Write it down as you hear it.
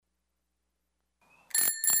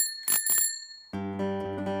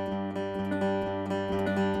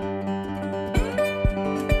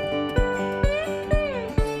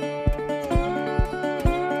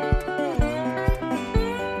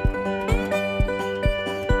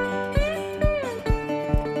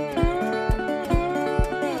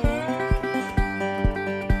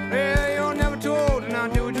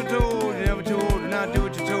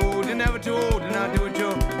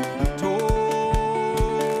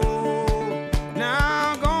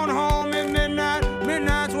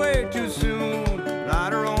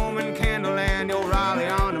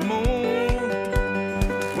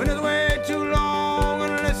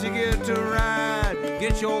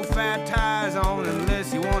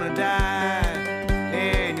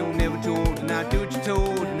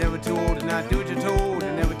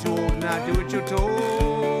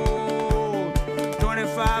told.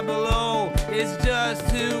 25 below, it's just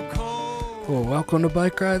too cold. Well, welcome to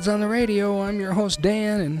Bike Rides on the Radio. I'm your host,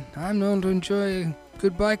 Dan, and I'm known to enjoy a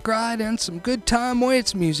good bike ride and some good Tom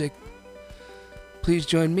Waits music. Please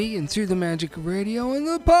join me and through the magic of radio and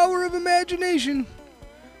the power of imagination,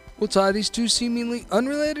 we'll tie these two seemingly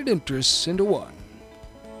unrelated interests into one.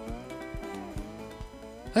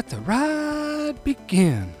 Let the ride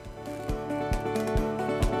begin.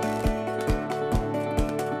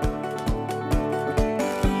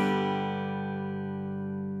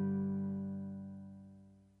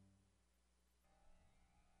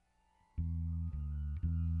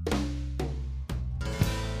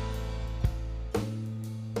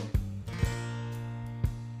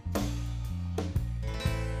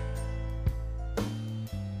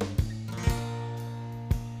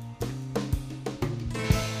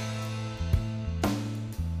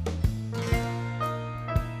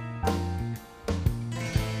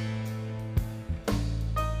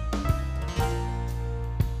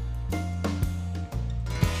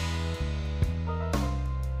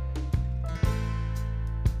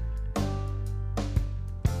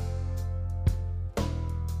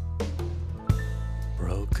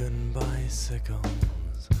 Broken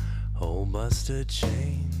bicycles, old busted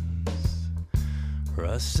chains,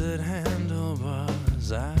 rusted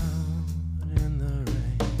handlebars out in the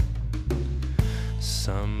rain.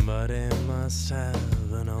 Somebody must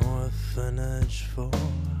have an orphanage for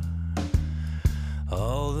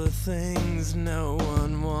all the things no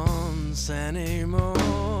one wants anymore.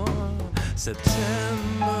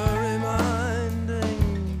 September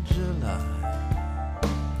reminding July,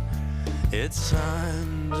 it's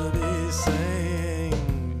time to be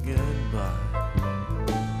saying goodbye.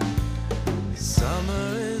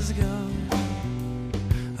 Summer is gone,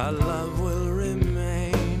 our love will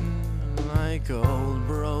remain like old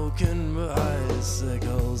broken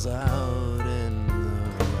bicycles out in the rain.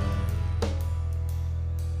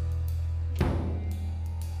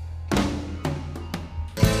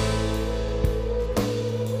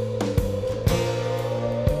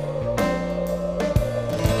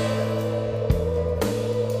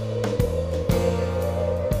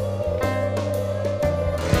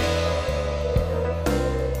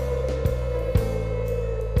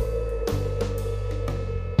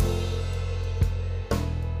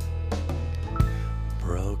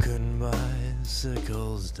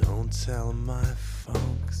 Don't tell my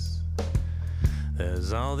folks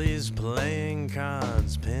there's all these playing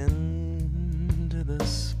cards pinned to the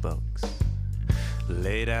spokes,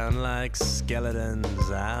 lay down like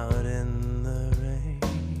skeletons out in the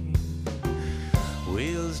rain.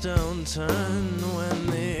 Wheels don't turn when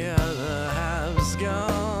the other half's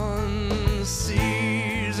gone.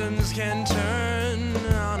 Seasons can turn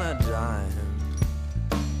on a dime.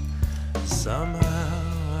 Somehow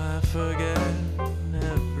I forget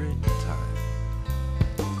every time.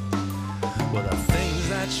 Well, the things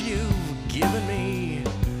that you've given me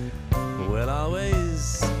will always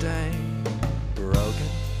stay broken,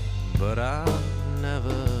 but I'll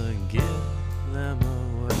never give them away.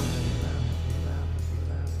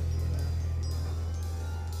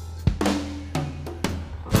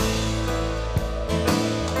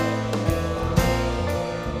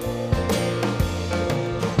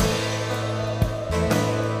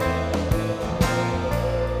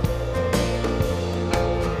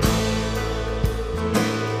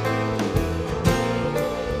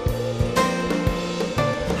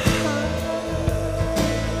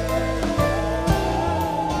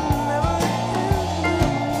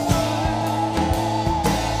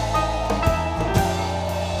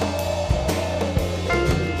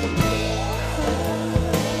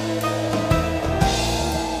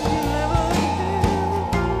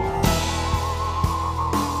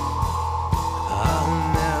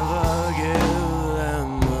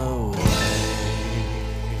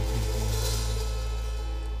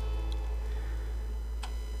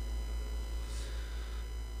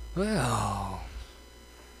 Well,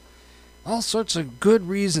 all sorts of good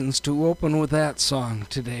reasons to open with that song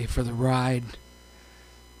today for the ride.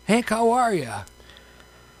 Hank, how are you?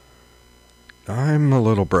 I'm a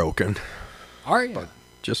little broken. Are you? But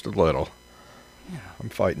just a little. Yeah. I'm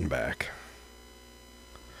fighting back.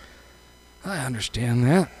 I understand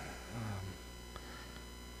that.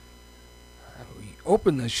 We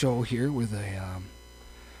opened the show here with a,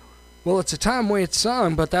 well, it's a Tom Waits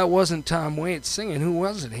song, but that wasn't Tom Waits singing. Who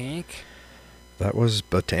was it, Hank? That was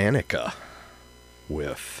Botanica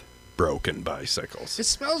with Broken Bicycles. It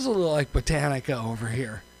smells a little like Botanica over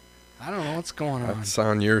here. I don't know what's going on. That's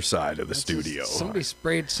on your side of the studio. Somebody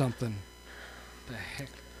sprayed something. The heck?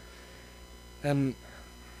 And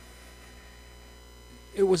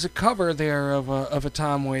it was a cover there of a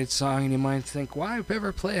Tom Waits song, and you might think, why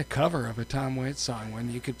ever play a cover of a Tom Waits song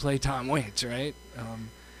when you could play Tom Waits, right?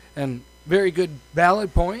 And very good,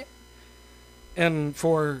 valid point. And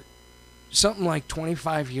for something like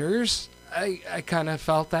 25 years, I kind of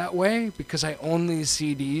felt that way because I own these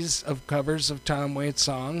CDs of covers of Tom Waits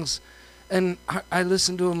songs, and I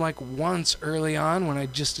listened to them like once early on when I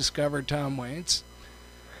just discovered Tom Waits,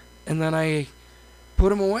 and then I put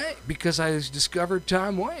them away because I discovered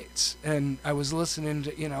Tom Waits, and I was listening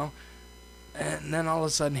to, and then all of a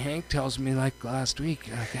sudden Hank tells me like last week,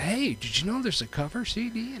 like, hey, did you know there's a cover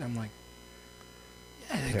CD? And I'm like,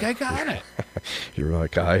 yeah, I think I got it. You're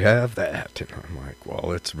like, I have that. And I'm like,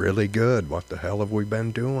 well, it's really good. What the hell have we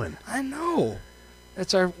been doing? I know.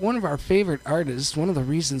 That's one of our favorite artists, one of the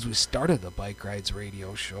reasons we started the Bike Rides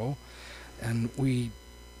radio show, and we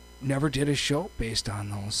never did a show based on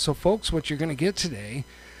those. So, folks, what you're going to get today,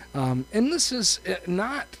 and this is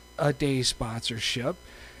not a day sponsorship,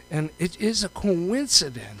 and it is a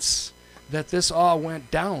coincidence that this all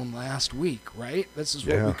went down last week, right? This is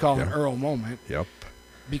what we call an Earl moment. Yep.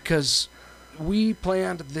 Because we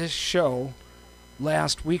planned this show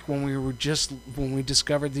last week when we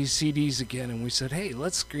discovered these CDs again, and we said, hey,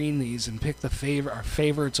 let's screen these and pick our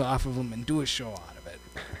favorites off of them and do a show out of it.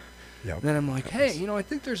 Yep. Then I'm like, hey, I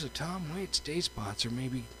think there's a Tom Waits day sponsor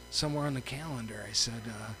maybe somewhere on the calendar. I said,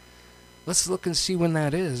 let's look and see when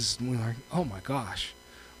that is. And we were like, oh my gosh.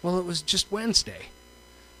 Well, it was just Wednesday.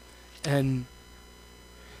 And,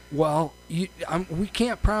 well, we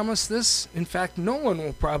can't promise this. In fact, no one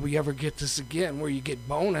will probably ever get this again, where you get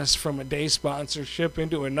bonus from a day sponsorship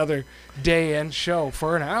into another day-end show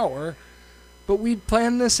for an hour. But we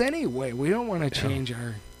planned this anyway. We don't want to change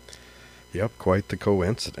our... Yep, quite the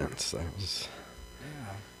coincidence. That was,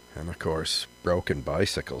 and of course, Broken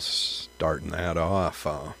Bicycles starting that off.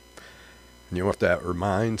 You know what that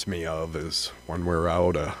reminds me of is when we're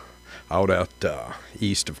out at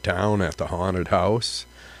east of town at the haunted house,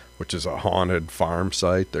 which is a haunted farm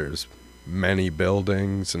site. There's many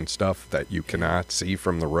buildings and stuff that you cannot see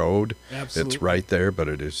from the road. Absolutely. It's right there, but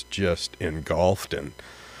it is just engulfed in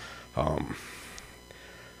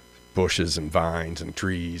bushes and vines and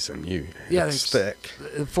trees, and it's thick.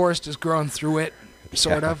 The forest has grown through it,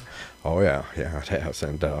 sort of. Oh yeah, it has,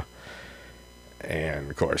 and of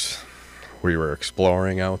course, we were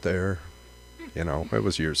exploring out there. It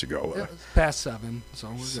was years ago. It was past 7, so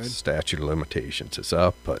we're good. Statute of limitations is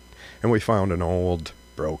up, and we found an old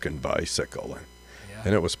broken bicycle,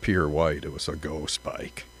 and it was pure white. It was a ghost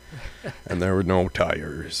bike, and there were no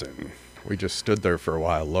tires, and we just stood there for a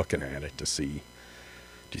while looking at it to see.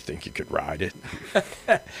 Do you think you could ride it?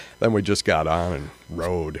 Then we just got on and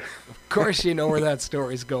rode. Of course you know where that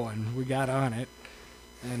story's going. We got on it.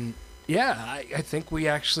 And, I think we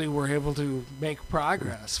actually were able to make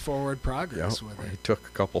forward progress with it. We took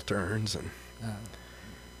a couple turns. And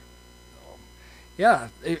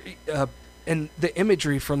and the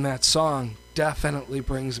imagery from that song definitely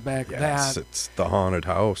brings back that. Yes, it's the haunted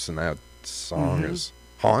house, and that song is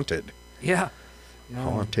haunted. Yeah.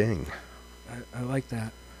 Haunting. I like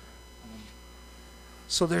that.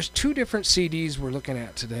 So there's 2 different CDs we're looking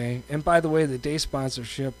at today. And by the way, the day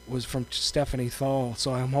sponsorship was from Stephanie Thal,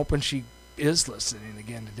 so I'm hoping she is listening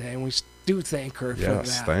again today, and we do thank her for that.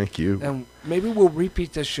 Yes, thank you. And maybe we'll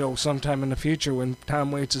repeat this show sometime in the future when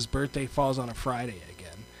Tom Waits' birthday falls on a Friday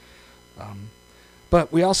again.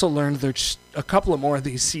 But we also learned there's a couple of more of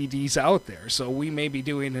these CDs out there, so we may be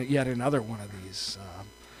doing yet another one of these.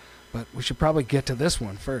 But we should probably get to this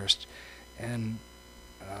one first. And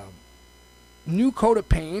New Coat of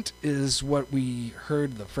Paint is what we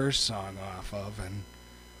heard the first song off of. And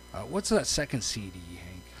what's that second CD,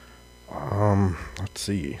 Hank? Let's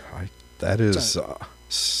see. That is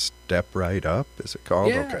Step Right Up, is it called?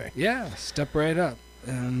 Yeah, okay. Yeah, Step Right Up.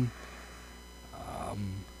 And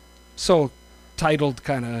so titled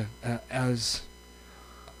kind of as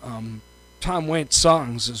Tom Waits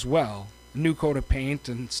songs as well. New Coat of Paint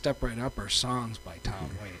and Step Right Up are songs by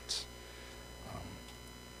Tom Waits.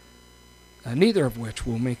 Neither of which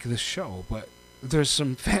will make this show, but there's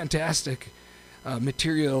some fantastic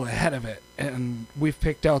material ahead of it, and we've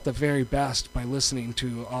picked out the very best by listening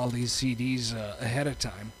to all these CDs ahead of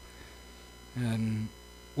time. And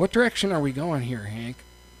what direction are we going here, Hank?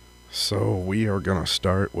 So we are going to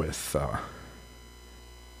start with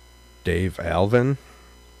Dave Alvin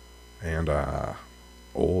and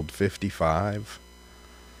Old 55.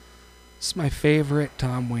 It's my favorite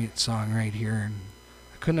Tom Waits song right here, and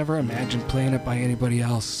I could never imagine playing it by anybody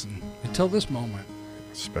else until this moment.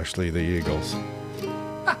 Especially the Eagles.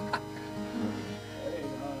 Yeah,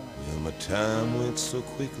 my time went so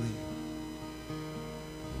quickly.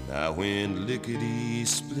 I went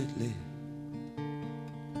lickety-splitly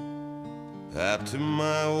out to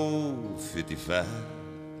my old 55,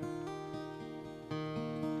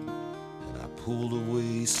 and I pulled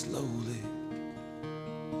away slowly,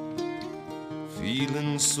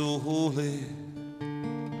 feeling so holy.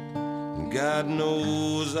 God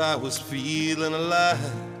knows I was feeling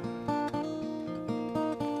alive.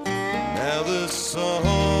 Now the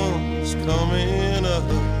sun's coming up,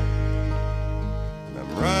 and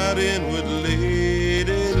I'm riding with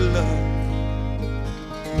Lady Luck.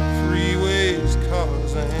 Freeways,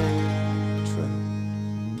 cars, and trucks.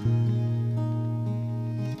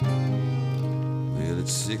 Well,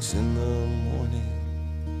 it's 6 in the morning,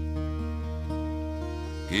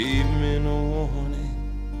 gave me no warning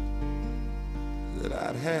that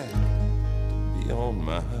I'd have to be on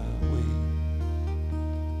my way.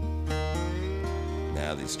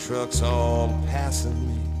 Now these trucks all passing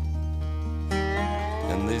me,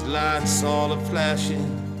 and these lights all are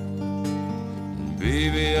flashing, and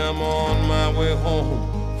baby, I'm on my way home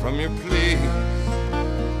from your place.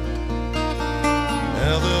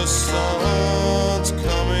 Now the sun's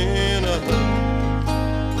coming up,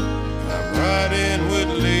 I'm riding with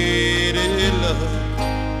Lady Luck.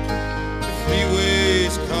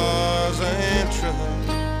 Freeways, cars, and trucks.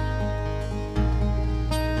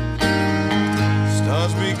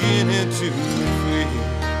 Stars beginning to fade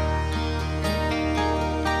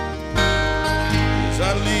as I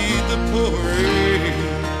lead the parade.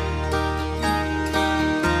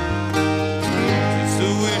 Just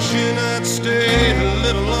wishing I'd stayed a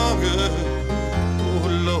little longer. Oh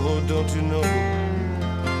Lord, don't you know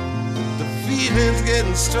the feeling's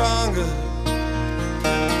getting stronger.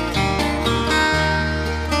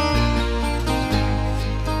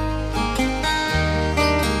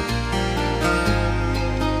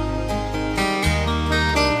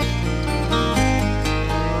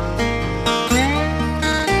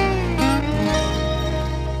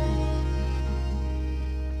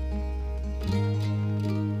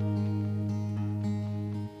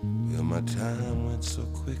 Time went so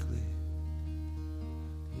quickly,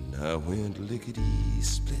 and I went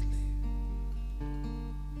lickety-splitly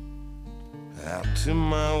out to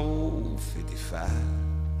my old 55,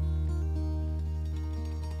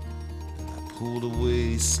 and I pulled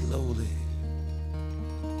away slowly,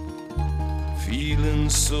 feeling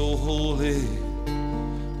so holy.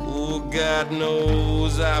 Oh, God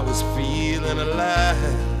knows I was feeling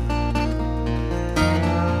alive.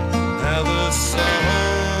 Now the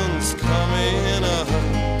sun's coming up,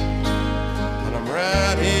 and I'm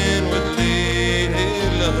riding with Lady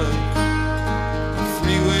Luck.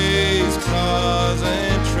 Freeways, cars,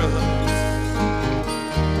 and trucks.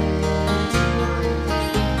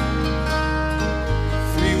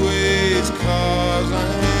 Freeways, cars,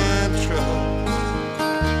 and trucks.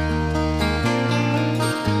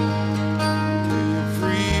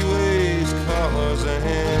 Freeways, cars,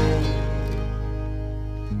 and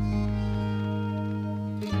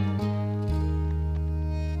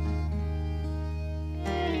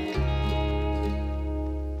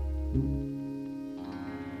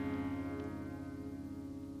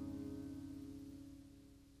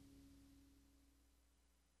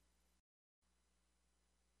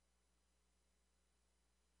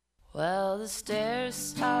Well, the stairs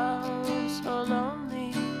sound so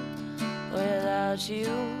lonely without you.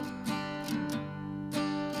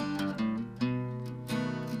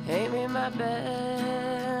 Ain't made my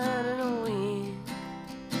bed in a week.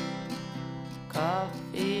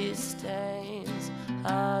 Coffee stains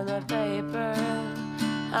on the paper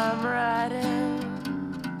I'm writing,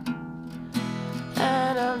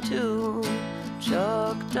 and I'm too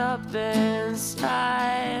choked up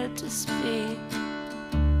inside to speak.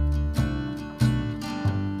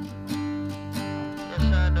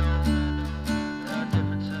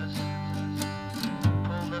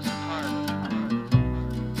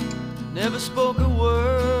 Never spoke a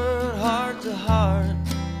word heart to heart,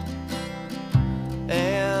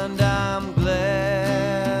 and I'm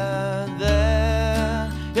glad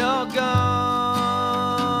that you're gone.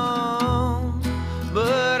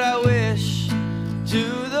 But I wish to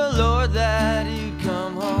the Lord that you'd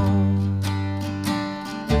come home.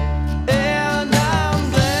 And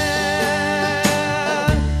I'm glad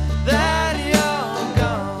that you're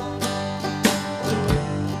gone.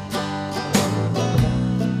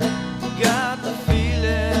 Got the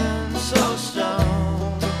feeling so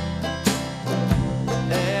strong.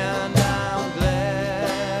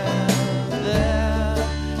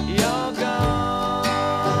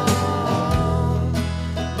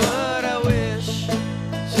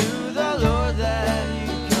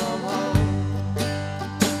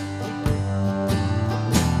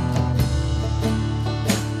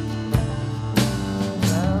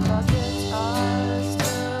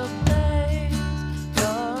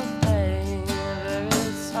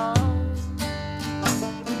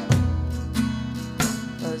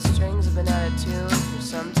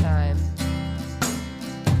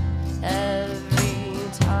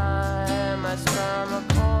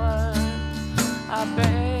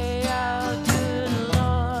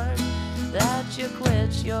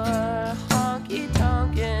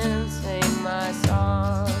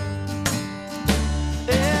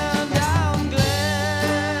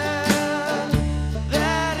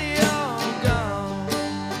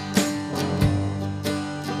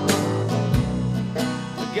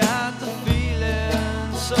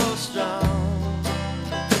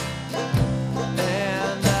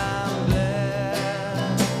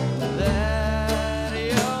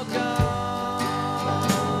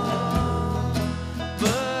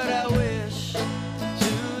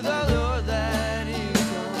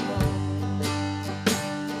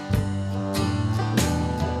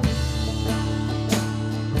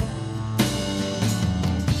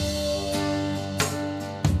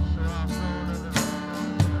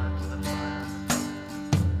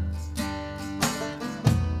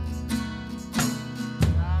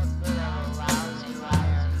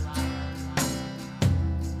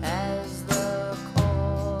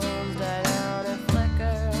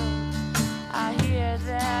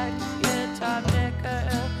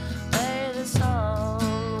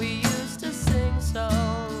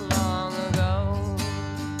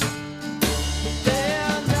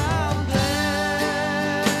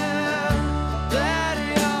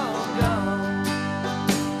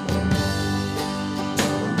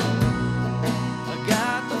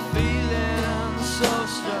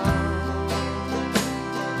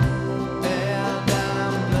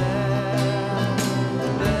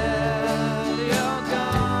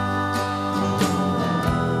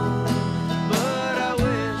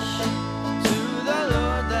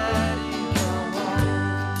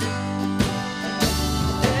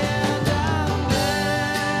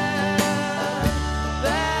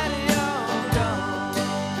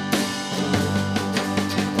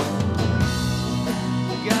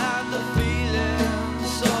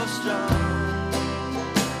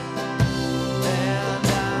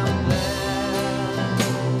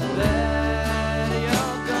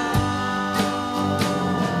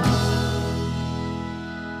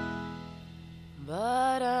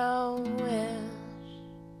 But I wish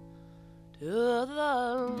to the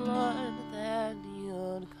Lord that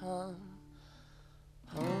you'd come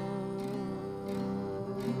home.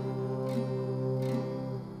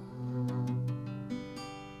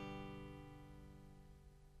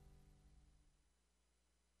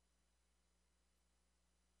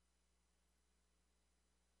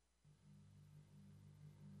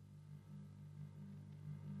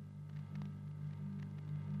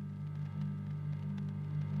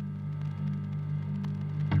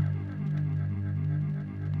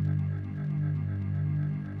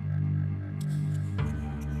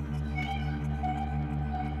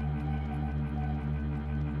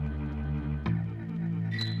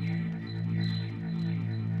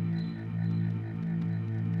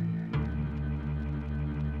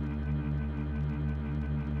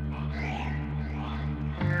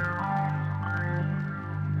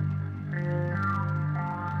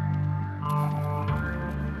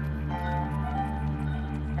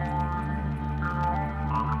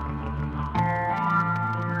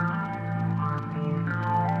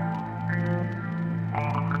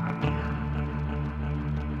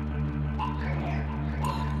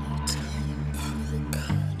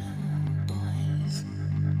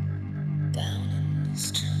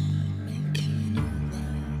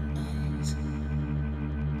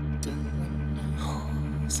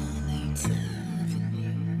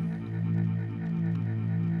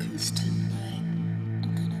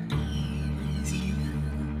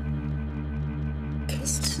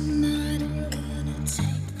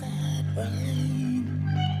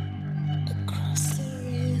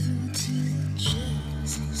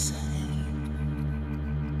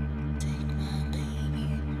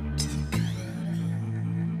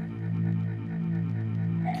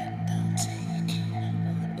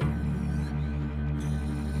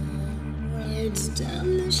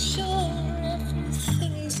 Down the shore,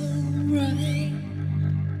 everything's alright.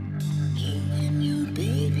 You and your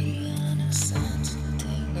baby on a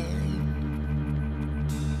Saturday night.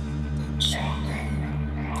 Don't you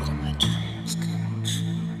know that my dreams come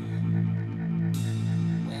true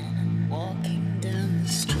when I'm walking down the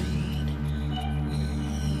street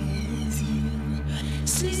with you?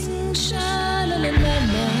 Sing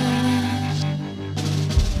sha-la-la-la-la,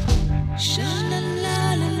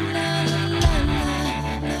 sha-la-la-la-la.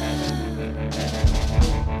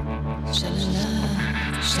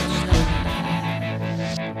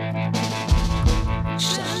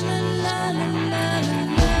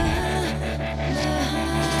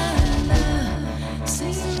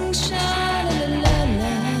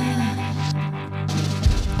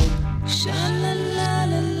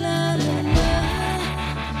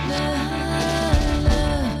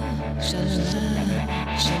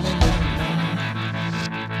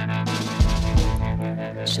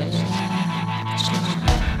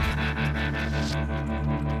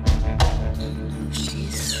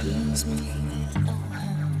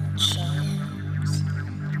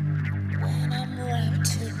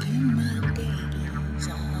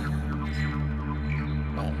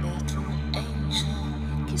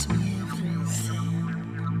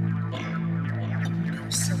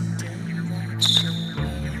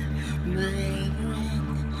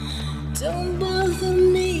 Don't bother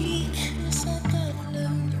me, 'cause I got no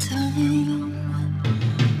time.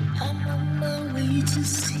 I'm on my way to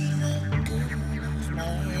see that girl of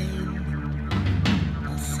mine. I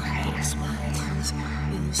think it's matters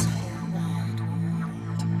in this whole wide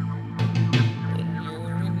world. When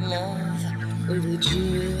you're in love with a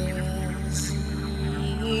Jersey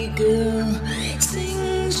girl,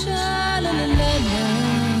 sing sha-la-la-la-la,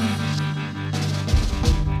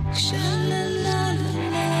 sha-la-la-la-la.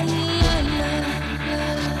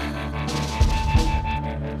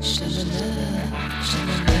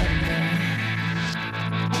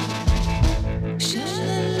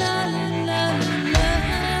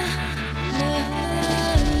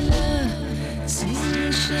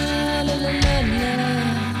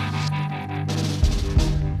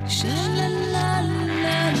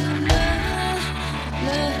 Sha-la-la-la-la.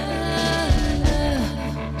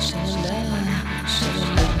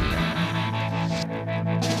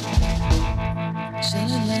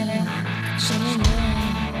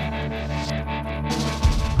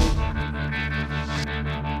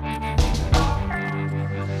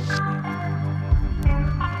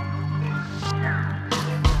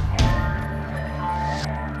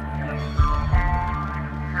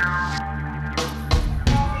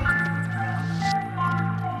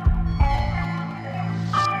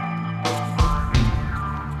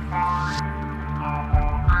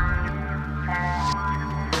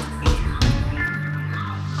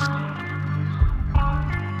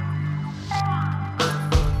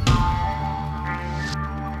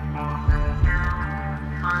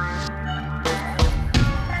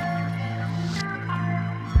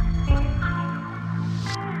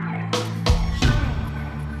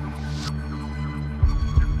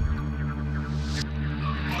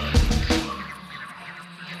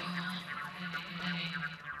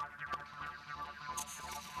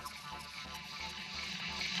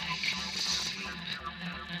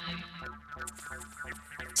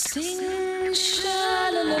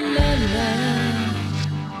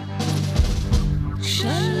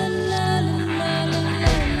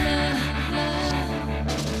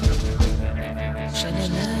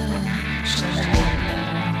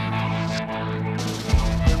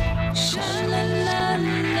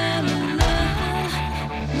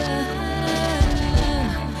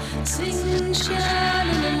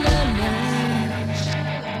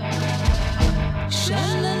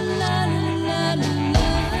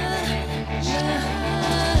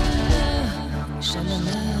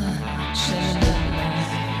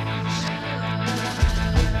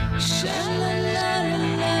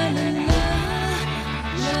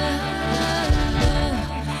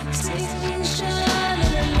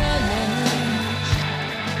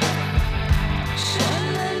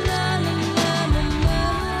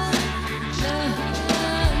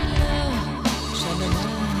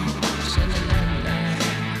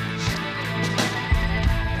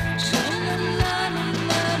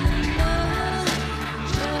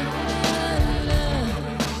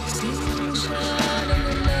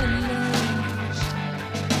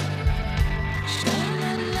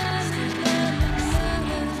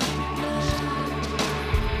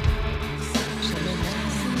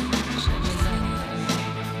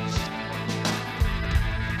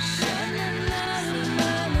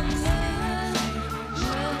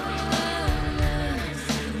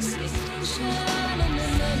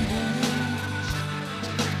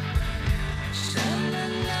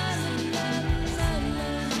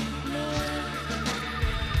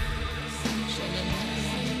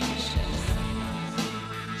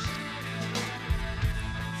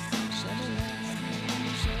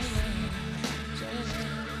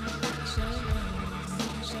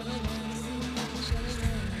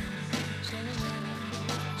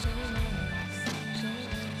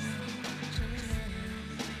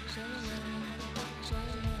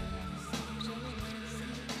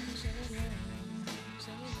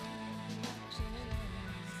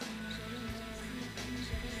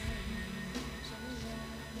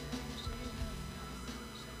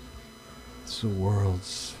 the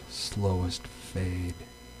world's slowest fade.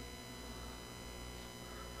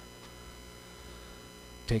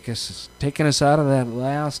 Taking us out of that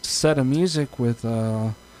last set of music with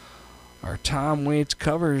our Tom Waits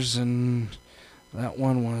covers, and that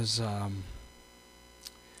one was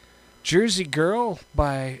Jersey Girl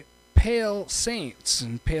by Pale Saints,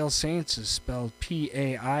 and Pale Saints is spelled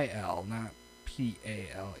P-A-I-L, not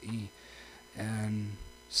P-A-L-E, and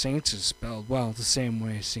Saints is spelled, well, the same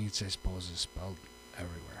way Saints, I suppose, is spelled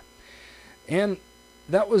everywhere. And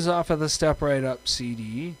that was off of the Step Right Up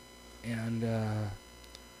CD, and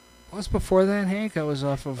what was before that, Hank? That was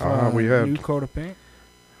off of we had, New Coat of Paint?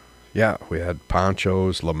 Yeah, we had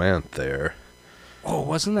Poncho's Lament there. Oh,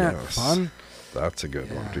 wasn't that fun? That's a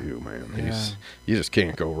good one too, man. Yeah. You just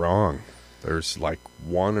can't go wrong. There's like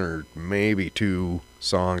one or maybe two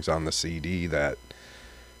songs on the CD that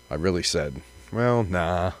I really said, well,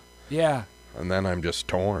 nah. Yeah. And then I'm just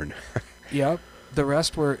torn. Yep. The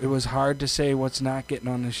rest were, it was hard to say what's not getting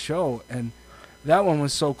on the show. And that one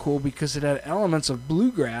was so cool because it had elements of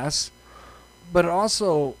bluegrass, but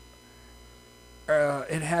also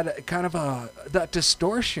it had a kind of that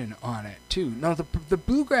distortion on it too. No, the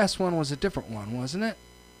bluegrass one was a different one, wasn't it?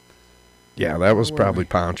 Yeah, that was probably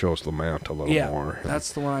Poncho's Lament a little more. Yeah,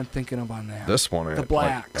 that's the one I'm thinking of on that. This one, the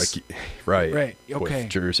Blacks. Right, okay. With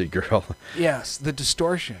Jersey Girl. Yes, the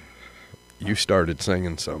distortion. You started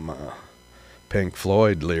singing some Pink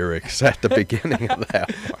Floyd lyrics at the beginning of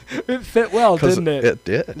that one. It fit well, didn't it? It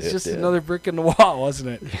did. It's just another brick in the wall,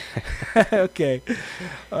 wasn't it? Okay.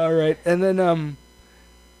 All right. And then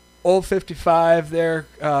Old 55 there,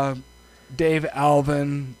 Dave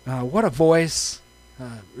Alvin. What a voice.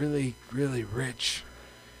 Really, really rich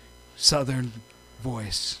Southern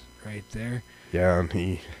voice right there. Yeah, and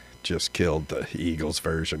he just killed the Eagles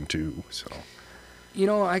version too, so... You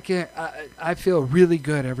know, I feel really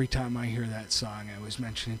good every time I hear that song. I was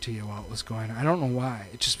mentioning to you while it was going. I don't know why.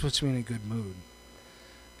 It just puts me in a good mood.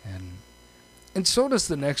 And so does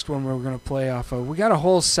the next one we're going to play off of. We got a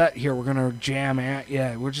whole set here we're going to jam at.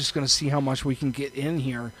 Yeah, we're just going to see how much we can get in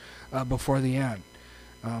here before the end.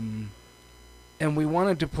 And we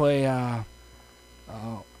wanted to play,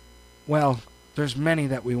 well, there's many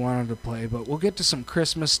that we wanted to play, but we'll get to some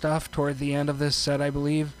Christmas stuff toward the end of this set, I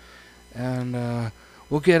believe. And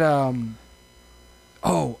we'll get,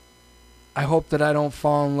 oh, I Hope That I Don't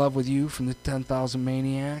Fall in Love with You from the 10,000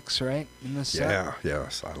 Maniacs, right? In this set? Yeah,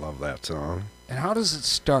 yes, I love that song. And how does it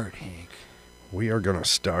start, Hank? We are going to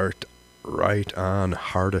start right on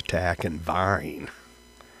Heart Attack and Vine.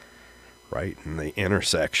 Right in the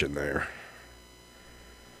intersection there.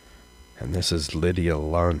 And this is Lydia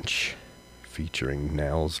Lunch featuring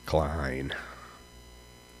Nels Klein.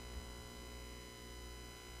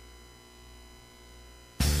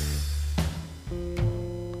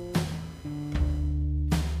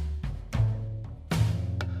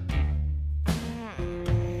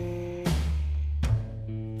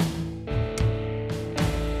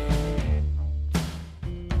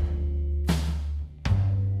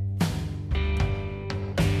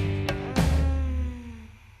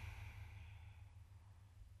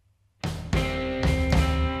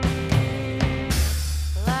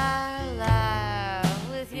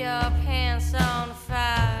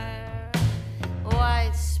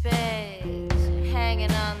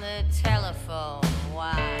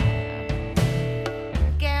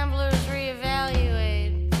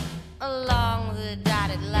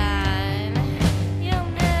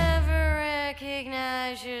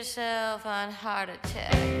 On heart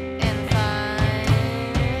attack and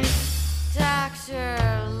fine. Doctor,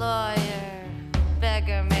 lawyer,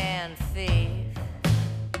 beggar, man, thief.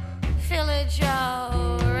 Philly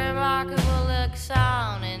Joe, remarkable looks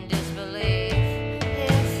on in disbelief.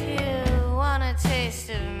 If you want a taste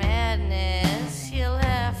of madness, you'll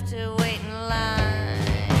have to wait in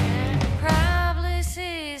line. Probably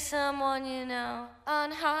see someone you know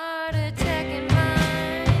on heart attack and fine.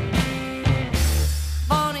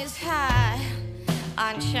 High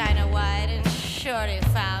on China White and Shorty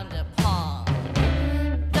found a palm.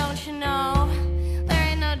 Don't you know there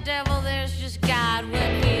ain't no devil, there's just God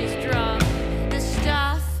when he's drunk. The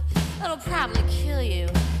stuff it'll probably kill you.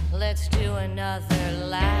 Let's do another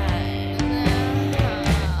line.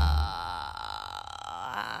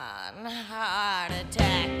 Heart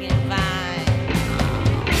attack and Vine.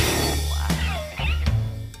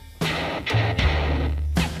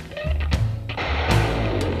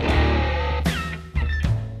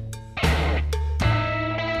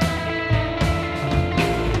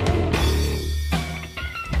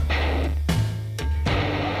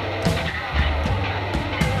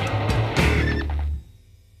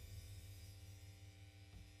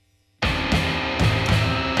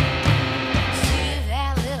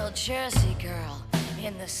 Jersey girl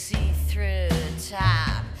in the see-through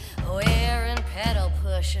top, wearing pedal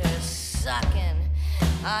pushers, sucking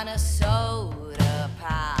on a soda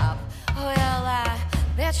pop. Well, I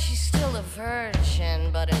bet she's still a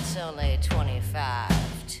virgin, but it's only 25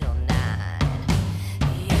 till 9.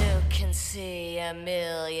 You can see a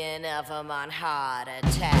million of them on Heart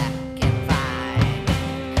Attack and Vine.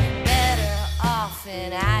 Better off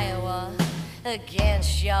in Iowa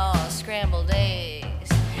against your scrambled eggs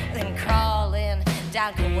than crawling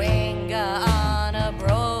down Cahuenga on a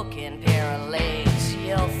broken pair of legs.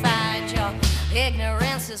 You'll find your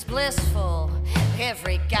ignorance is blissful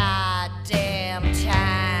every goddamn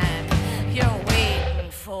time you're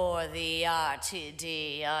waiting for the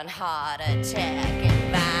RTD on Heart Attack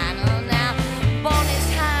and Vinyl. Now,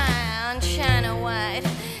 Bonnie's high on China White,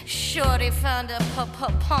 Shorty found a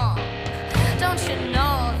punk. Don't you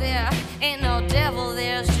know there ain't no devil,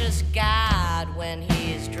 there's just God when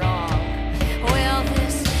he's drunk. Well,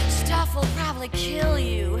 this stuff will probably kill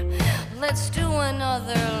you. Let's do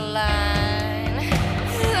another line.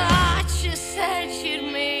 Thought you said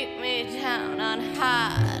you'd meet me down on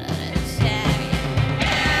Heart Attack.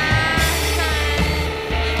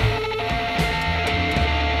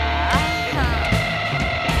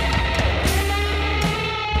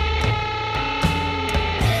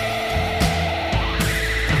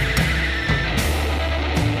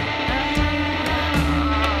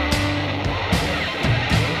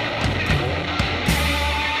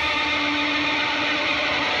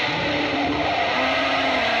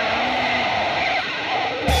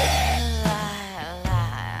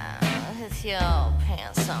 Your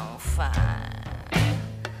pants on fire,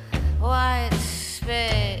 white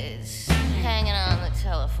spades hanging on the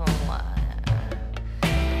telephone wire.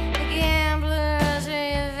 The gamblers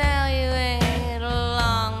reevaluate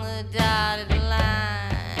along the dotted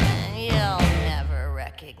line. You'll never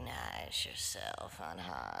recognize yourself on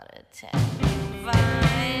Heart Attack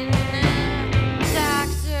Vine.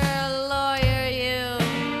 Doctor, lawyer, you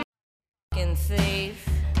fucking thief.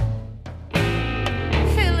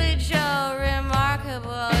 Joe,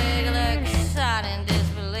 remarkable, you look sod in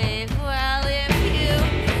disbelief. Well, if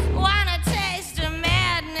you wanna taste of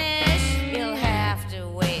madness, you'll have to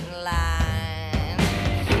wait in line.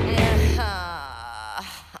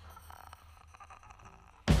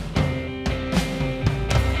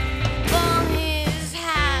 Bonnie's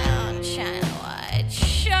high on China White,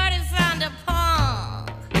 Shorty found a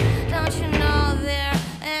punk. Don't you know there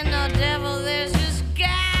ain't no devil, there's just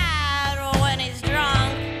God when he's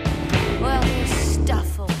drunk. Well, this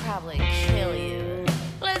stuff will probably kill you.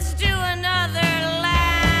 Let's do another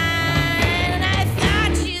line. I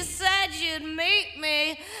thought you said you'd meet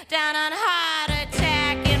me down on Heart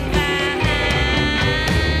Attack and Vine.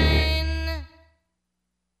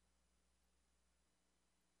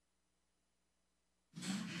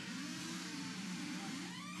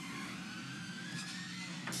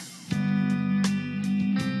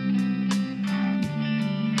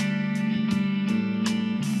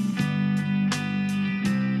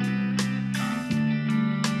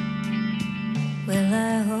 Well, I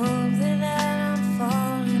hope that I don't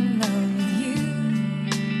fall in love with you,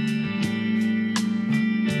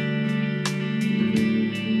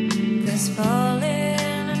 'cause falling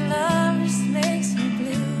in love just makes me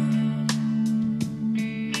blue.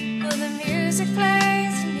 Well, the music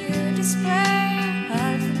plays and you display,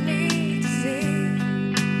 hard for me to see.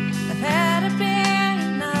 I've had a beer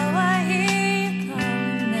and now I hear you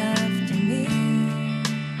calling after me,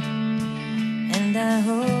 and I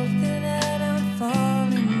hope that I don't fall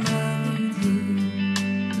in love with you.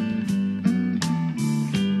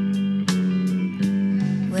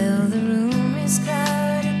 Well, the room is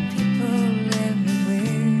crowded, people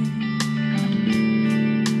everywhere,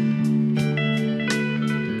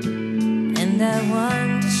 and I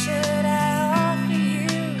wonder, should I offer you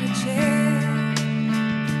a chair?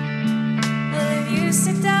 Well, if you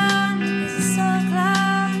sit down, is it so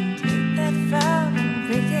cloud? Take that frown and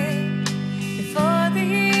break it before the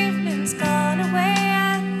evening's gone away.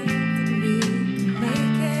 I think that we can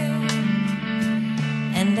make it,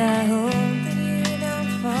 and I hope that you don't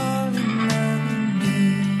fall in love with me.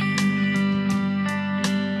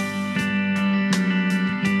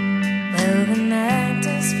 Well, the night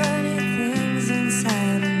does funny things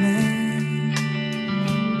inside of me.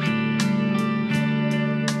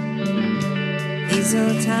 These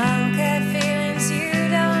old tomcat feelings you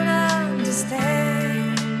don't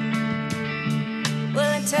understand.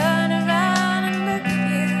 Well, I turn around and look at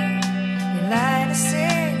you. You light a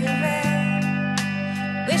cigarette.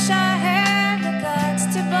 Wish I had the guts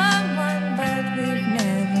to bum one, but we've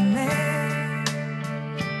never met.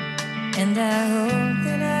 And I hope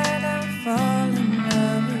that I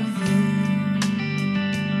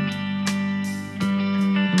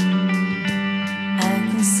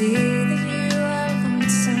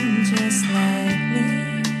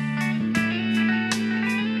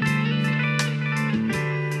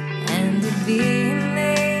being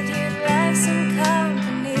late, you'd like some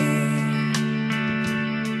company.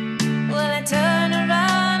 When I turn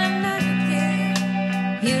around and look at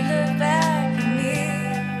you, you look back at me.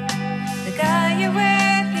 The guy you're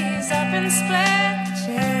with, he's up and split. The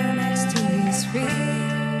chair next to his feet.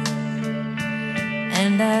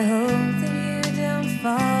 And I hope that you don't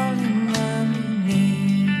fall in love with me.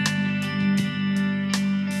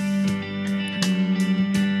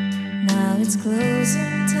 Now it's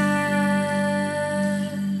closing time,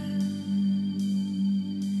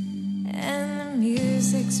 and the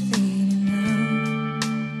music's fading out.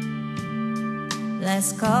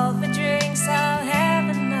 Let's call for drinks, I'll have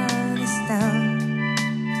another stout.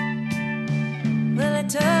 Will I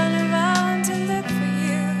turn around to look for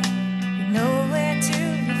you? You're nowhere to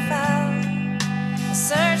be found. I'll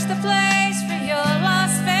search the place for your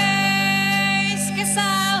lost face. Guess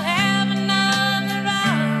I'll have another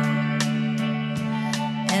round.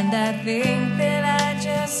 And I think that I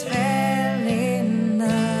just fell in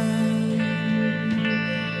love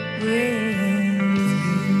with you.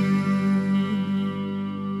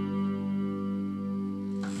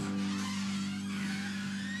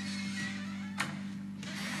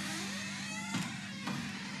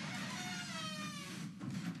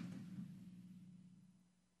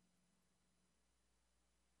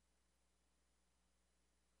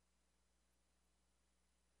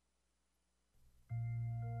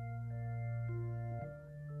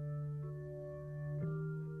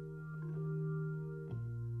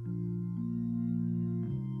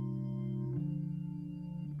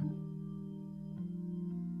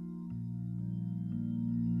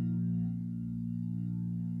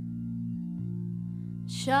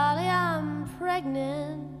 Charlie, I'm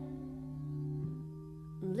pregnant,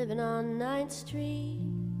 living on 9th Street,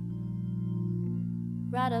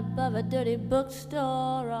 right above a dirty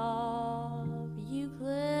bookstore off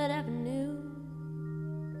Euclid Avenue.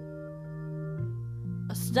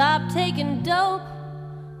 I stopped taking dope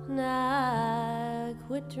and I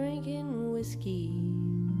quit drinking whiskey.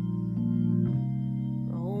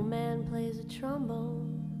 My old man plays a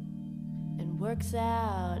trombone and works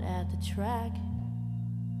out at the track.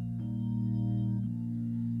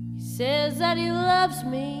 He says that he loves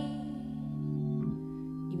me,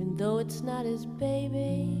 even though it's not his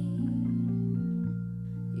baby.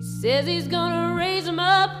 He says he's gonna raise him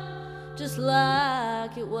up just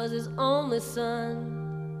like it was his only son.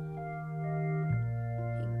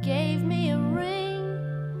 He gave me a ring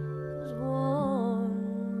that was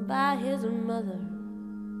worn by his mother,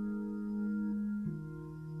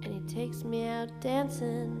 and he takes me out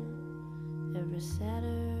dancing every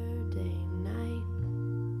Saturday night.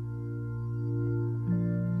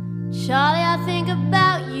 Charlie, I think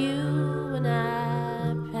about you when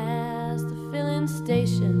I pass the filling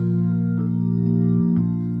station,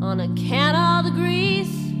 on account of all the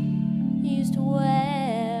grease you used to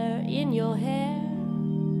wear in your hair.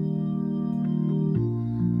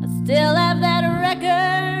 I still have that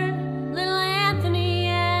record, Little Anthony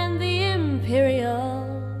and the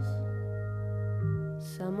Imperials.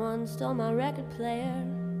 Someone stole my record player.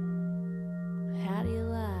 How do you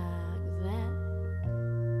like that?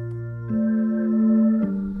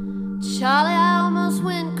 Charlie, I almost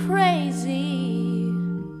went crazy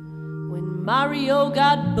when Mario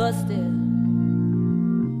got busted.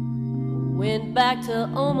 Went back to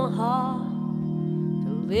Omaha to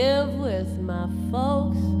live with my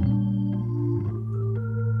folks.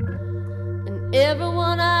 And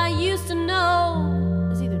everyone I used to know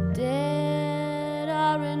is either dead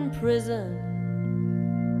or in prison.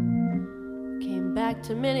 Came back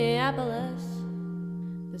to Minneapolis.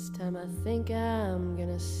 This time I think I'm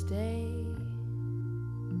gonna stay.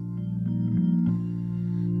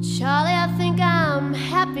 Charlie, I think I'm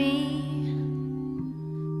happy.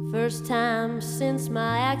 First time since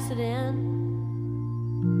my accident.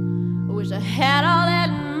 I wish I had all that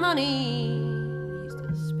money I used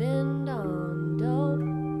to spend on dope.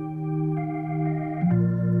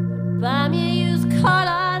 Buy me a used car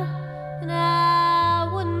lot and I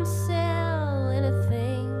wouldn't sell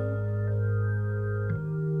anything.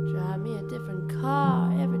 Drive me a different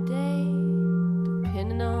car every day,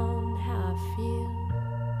 depending on how I feel.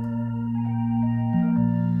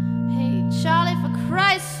 Hey, Charlie, for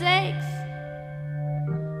Christ's sakes,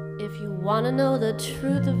 if you want to know the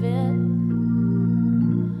truth of it,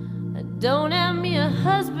 I don't have me a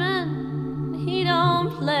husband, he don't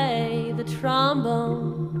play the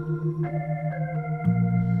trombone.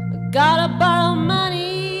 I gotta borrow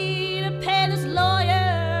money to pay this lawyer,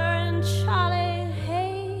 and Charlie,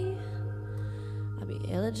 hey, I'll be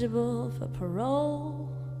eligible for parole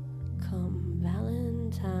come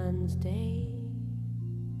Valentine's Day.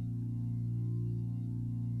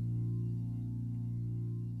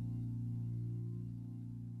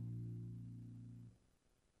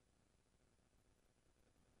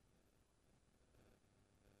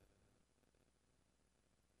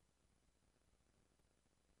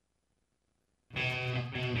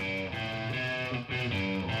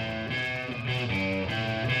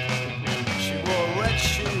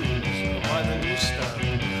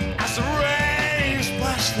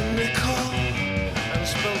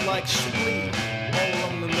 like Chablis all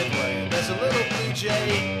along the midway. There's a little blue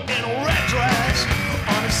jay in a red dress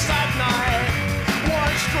on a sad night,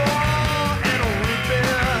 one straw and a root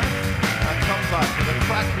beer. I come back with a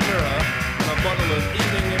cracked mirror and a bottle of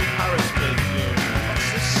Evening in Paris perfume.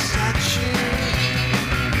 What's this sad tune?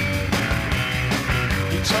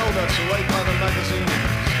 He told her to wait by the magazines.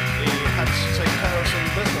 He had to take care of some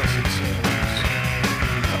business, it seems.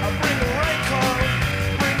 I bring a raincoat,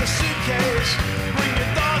 bring a suitcase, bring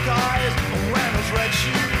your dark eyes and wear those red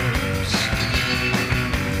shoes.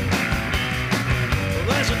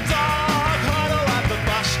 There's a dark huddle at the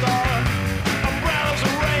bus stop, umbrellas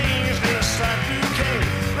arranged in a sad bouquet.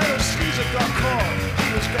 Little Caesar got caught, he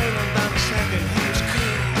was going down the second, he was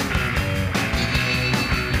cool.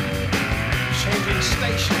 Changing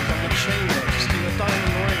stations on the chain to steal a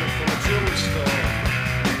diamond ring from a jewelry store.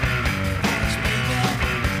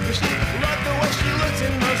 Loved the way she looked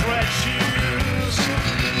in those red shoes.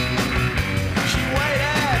 She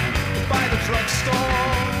waited by the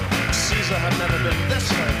drugstore. Caesar had never been this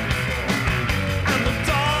way before. And the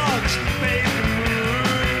dogs made the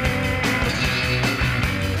moon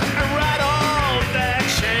and rattled their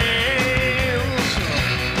chains.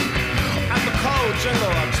 And the cold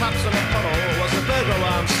jingle of taps in a puddle was a burglar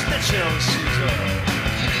alarm snitching on Caesar.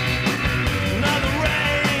 Now the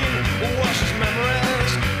rain washes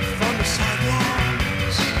memories from the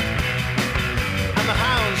sidewalks, and the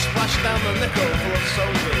hounds splash down the nickel full of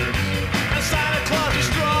soldiers, and Santa Claus is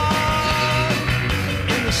drawn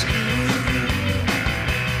in the ski room,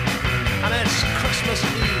 and it's Christmas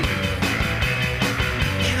Eve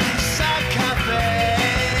in a sad cafe.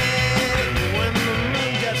 When the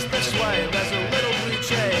moon gets this way, there's a little blue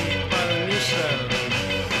jay by the newsstand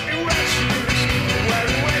in red shoes,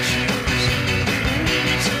 wearing red shoes. Meet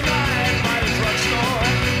me tonight by the drugstore.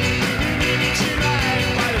 Meet me tonight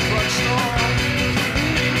by the drugstore.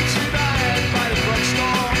 Meet me tonight by the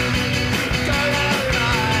drugstore. Go down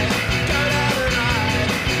tonight, go down tonight,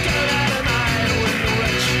 go down tonight with your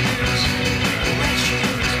red shoes, with your red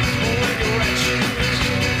shoes,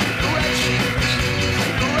 red shoes,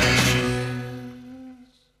 red shoes.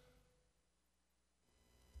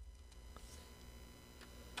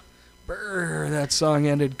 Brr, that song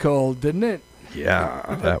ended cold, didn't it?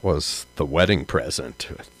 Yeah, that was The Wedding Present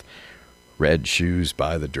with Red Shoes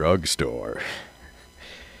by the Drugstore.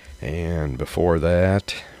 And before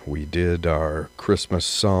that, we did our Christmas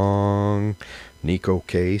song, Nico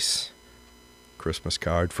Case, Christmas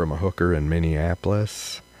Card from a Hooker in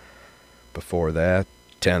Minneapolis. Before that,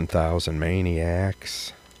 10,000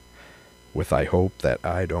 Maniacs with I Hope That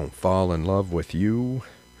I Don't Fall in Love with You.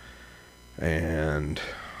 And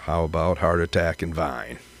how about Heart Attack and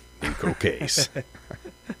Vine, Nico Case.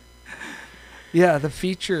 Yeah, the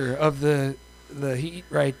feature of the heat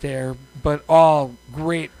right there, but all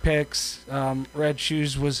great picks. Red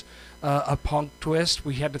Shoes was a punk twist.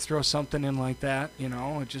 We had to throw something in like that,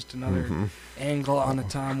 just another angle on a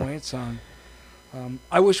Tom Waits song.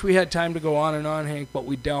 I wish we had time to go on and on, Hank, but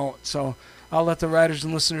we don't. So I'll let the riders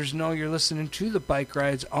and listeners know you're listening to the Bike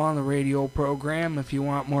Rides on the Radio program. If you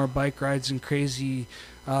want more bike rides and crazy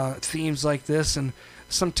themes like this, and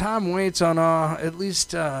some Tom Waits on at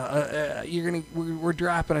least we're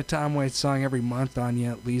dropping a Tom Waits song every month on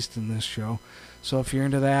you at least in this show. So if you're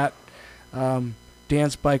into that,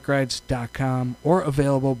 dancebikerides.com or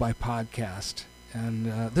available by podcast.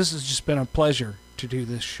 And this has just been a pleasure to do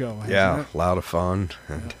this show. Yeah, a lot of fun.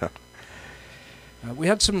 And, we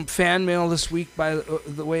had some fan mail this week, by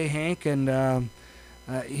the way, Hank, and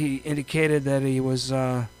he indicated that he was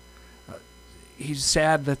he's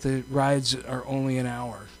sad that the rides are only an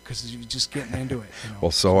hour because he's just getting into it. Well,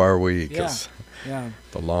 so are we, because yeah.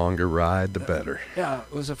 the longer ride, the better. Yeah,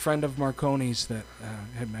 it was a friend of Marconi's that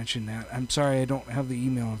had mentioned that. I'm sorry I don't have the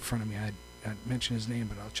email in front of me. I'd mention his name,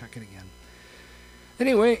 but I'll check it again.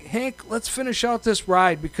 Anyway, Hank, let's finish out this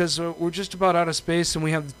ride because we're just about out of space and we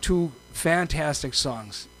have two fantastic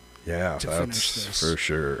songs. Yeah, to that's finish this. for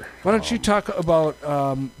sure. Why don't you talk about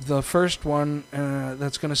the first one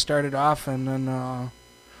that's going to start it off, and then, no,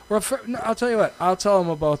 I'll tell you what. I'll tell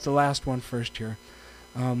them about the last one first here.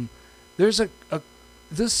 There's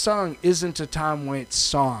this song isn't a Tom Waits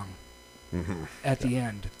song at the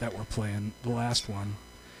end that we're playing, the last one.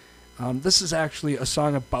 This is actually a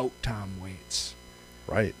song about Tom Waits.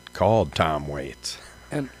 Right, called Tom Waits.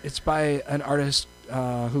 And it's by an artist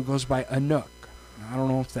who goes by Anouk. I don't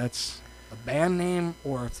know if that's a band name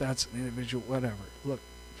or if that's an individual, whatever. Look,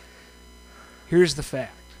 here's the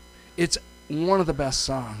fact. It's one of the best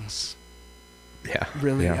songs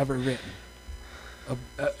ever written.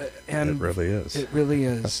 And it really is. It really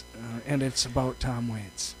is. And it's about Tom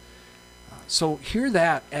Waits. So hear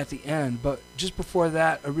that at the end, but just before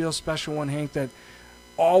that, a real special one, Hank, that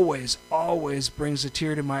always, always brings a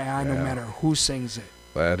tear to my eye no matter who sings it.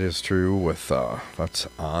 That is true with, that's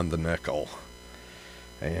On the Nickel.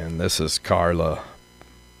 And this is Carla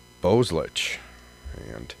Boslich.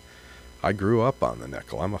 And I grew up on the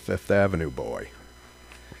Nickel. I'm a Fifth Avenue boy.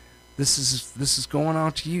 This is going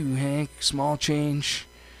out to you, Hank. Small Change,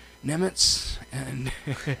 Nemitz, and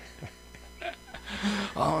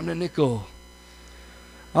On the Nickel.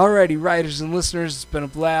 Alrighty, writers and listeners, it's been a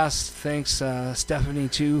blast. Thanks, Stephanie,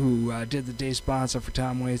 too, who did the day sponsor for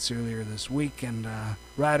Tom Waits earlier this week. And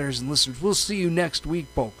writers and listeners, we'll see you next week,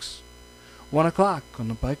 folks. 1 o'clock on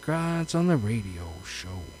the Bike Rides on the Radio show.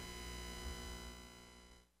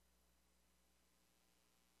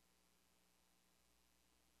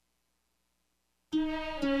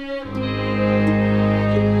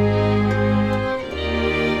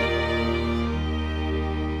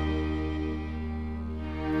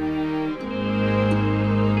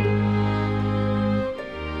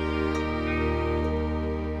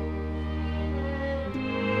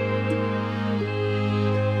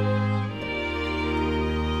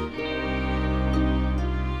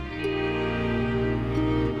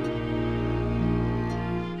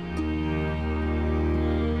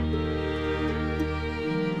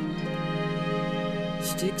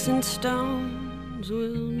 Sticks and stones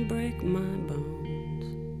will break my bones.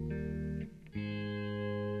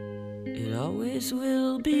 It always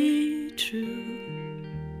will be true.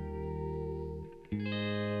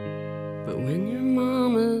 But when your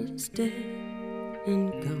mama's dead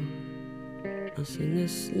and gone, I'll sing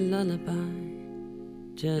this lullaby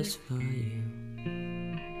just for you.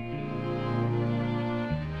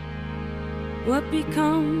 What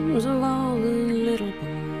becomes of all the little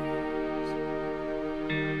boys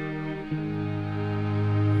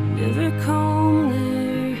never comb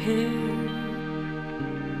their hair,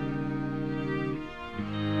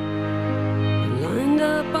 lined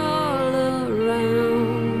up all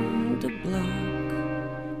around the block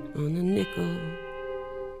on a nickel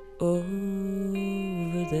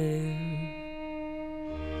over there.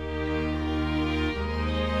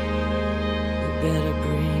 You better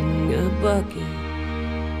bring a bucket,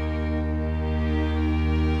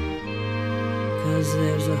 'cause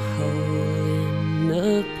there's a hole in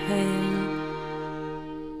the pail.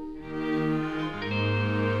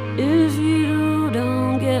 If you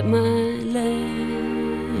don't get my letter,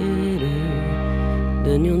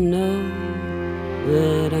 then you'll know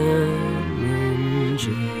that I'm in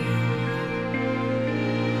jail.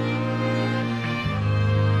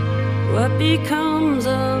 What becomes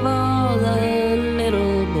of all the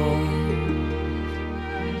little boys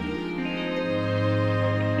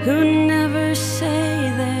who never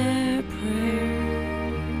say their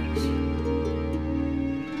prayers?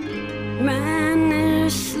 Man, they're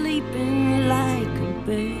sleeping like a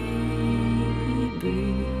baby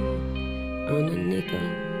on a nickel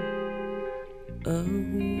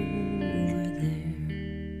over there.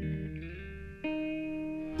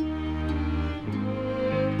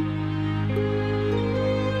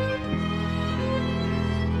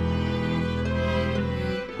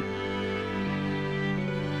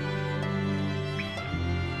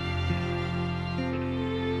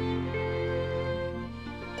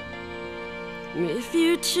 If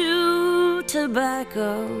you chew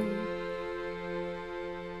tobacco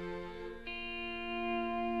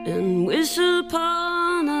and whistle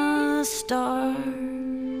upon a star,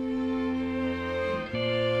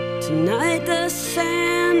 tonight the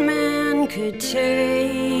Sandman could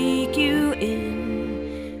take you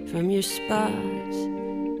in from your spots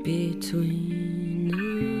between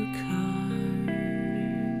the cars.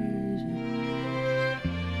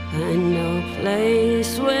 I know a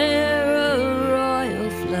place where a royal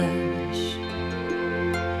flush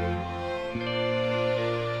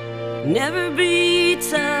never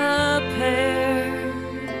beats a pear,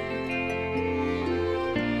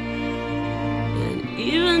 and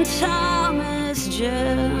even Thomas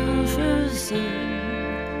Jefferson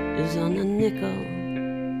is on the nickel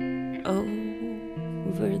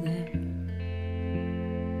over there.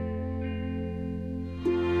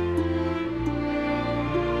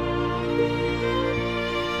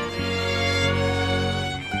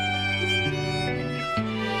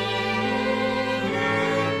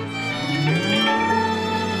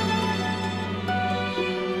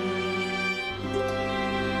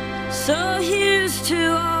 So here's to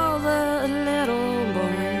all the little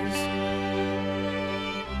boys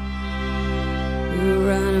who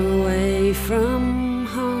run away from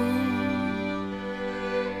home.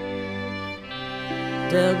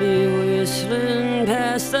 They'll be whistling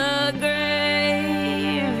past the graveyard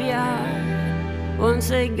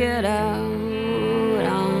say get out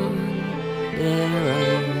on their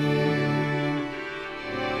own.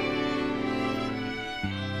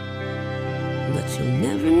 But you'll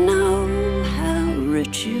never know how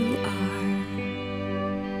rich you are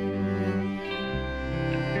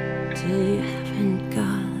till you haven't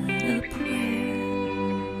got a prayer.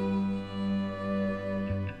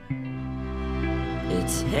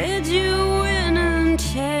 It's heads you win and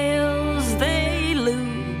tails they lose.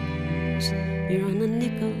 You're on the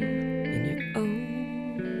nickel and you're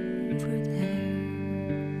over there.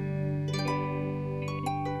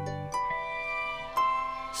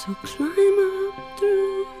 So climb up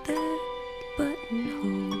through that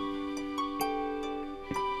buttonhole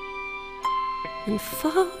and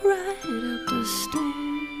fall right up the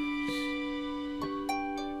stairs.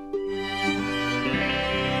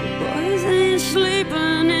 Boys ain't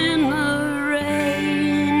sleeping in the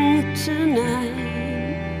rain tonight.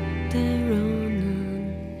 They're on a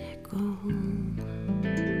nickel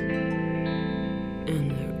and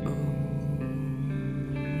they're over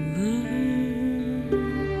there.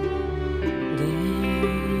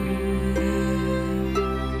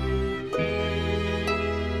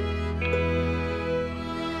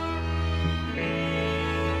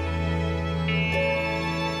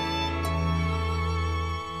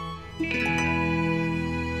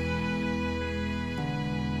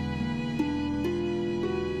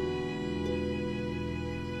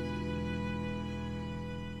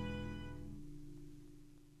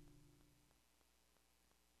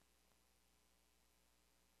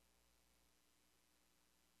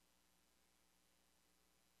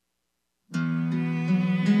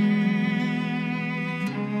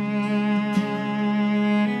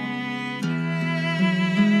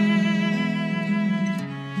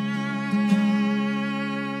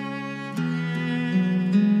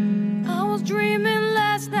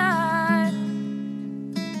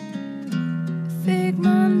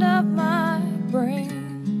 Figment of my brain.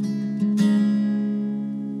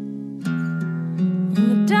 On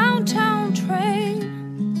the downtown train,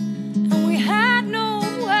 and we had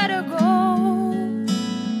nowhere to go.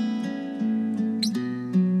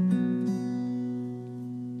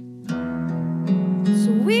 So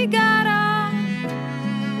we got up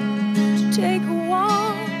to take a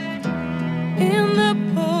walk in the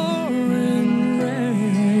pouring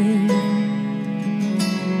rain.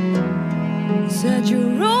 Said you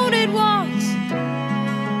rode it once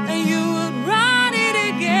and you would ride it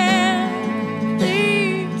again.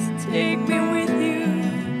 Please take me with you.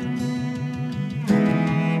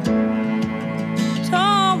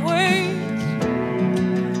 Tom waits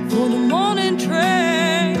for the morning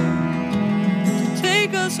train to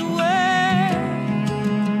take us away.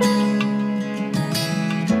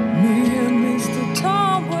 Me and Mr.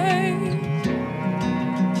 Tom waits,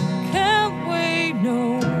 can't wait no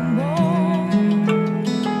more.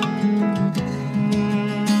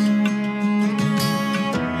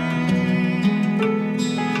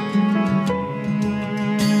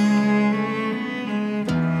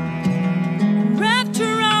 Wrapped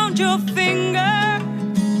around your finger,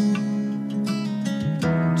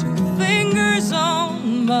 two fingers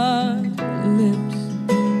on my lips.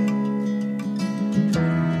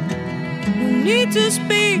 No need to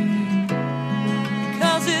speak,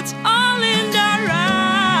 'cause it's all in our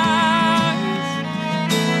eyes.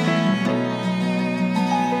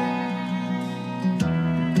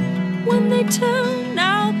 When they turn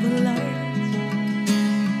out the lights,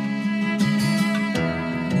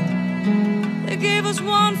 they gave us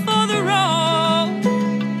one for the road.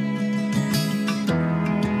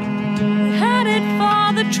 We headed for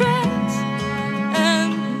the tracks and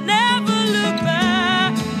never look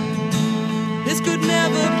back. This could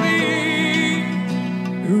never be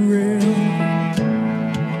real.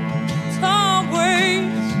 Tom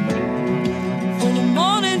waits for the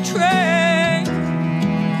morning train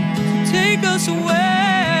to take us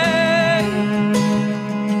away.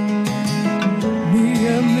 Me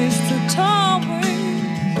and Mr. Tom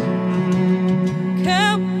waits,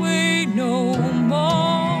 can't wait no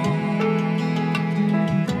more.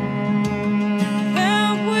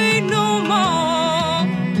 Can't wait no more.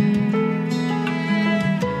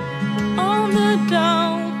 On the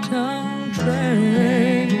downtown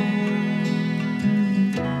train,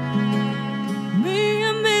 me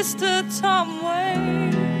and Mr. Tom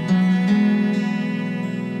waits.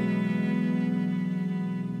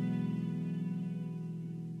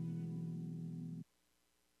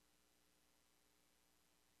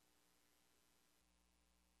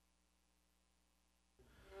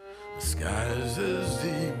 The sky's as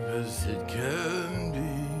deep as it can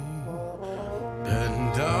be. Bend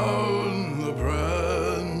down the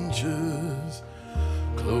branches,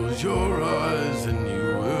 Close your eyes and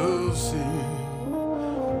you will see.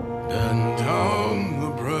 Bend down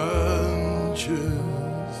the branches.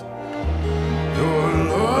 You're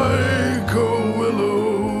like a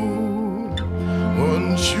willow.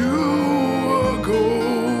 Once you are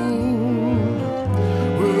gold.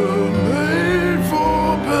 We're made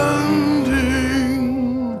for bending.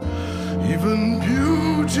 Even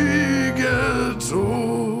beauty gets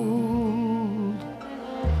old.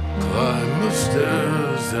 Climb the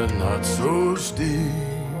stairs, they're not so steep.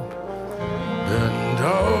 Bend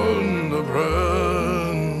down the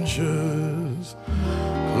branches.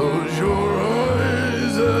 Close your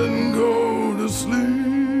eyes and go to sleep.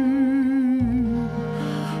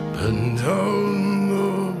 Bend down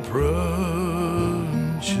the branches.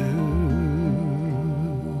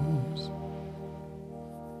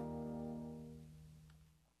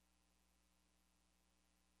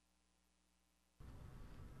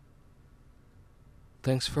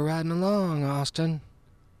 Thanks for riding along, Austin.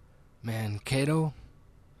 Mankato,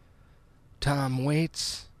 Tom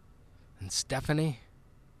Waits, and Stephanie.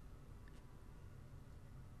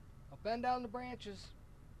 I'll bend down the branches.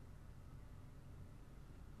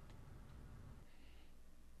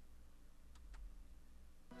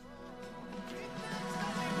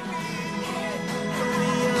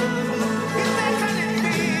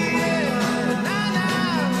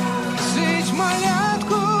 Сидь,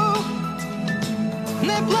 малятку,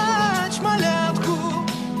 не плач, малятку.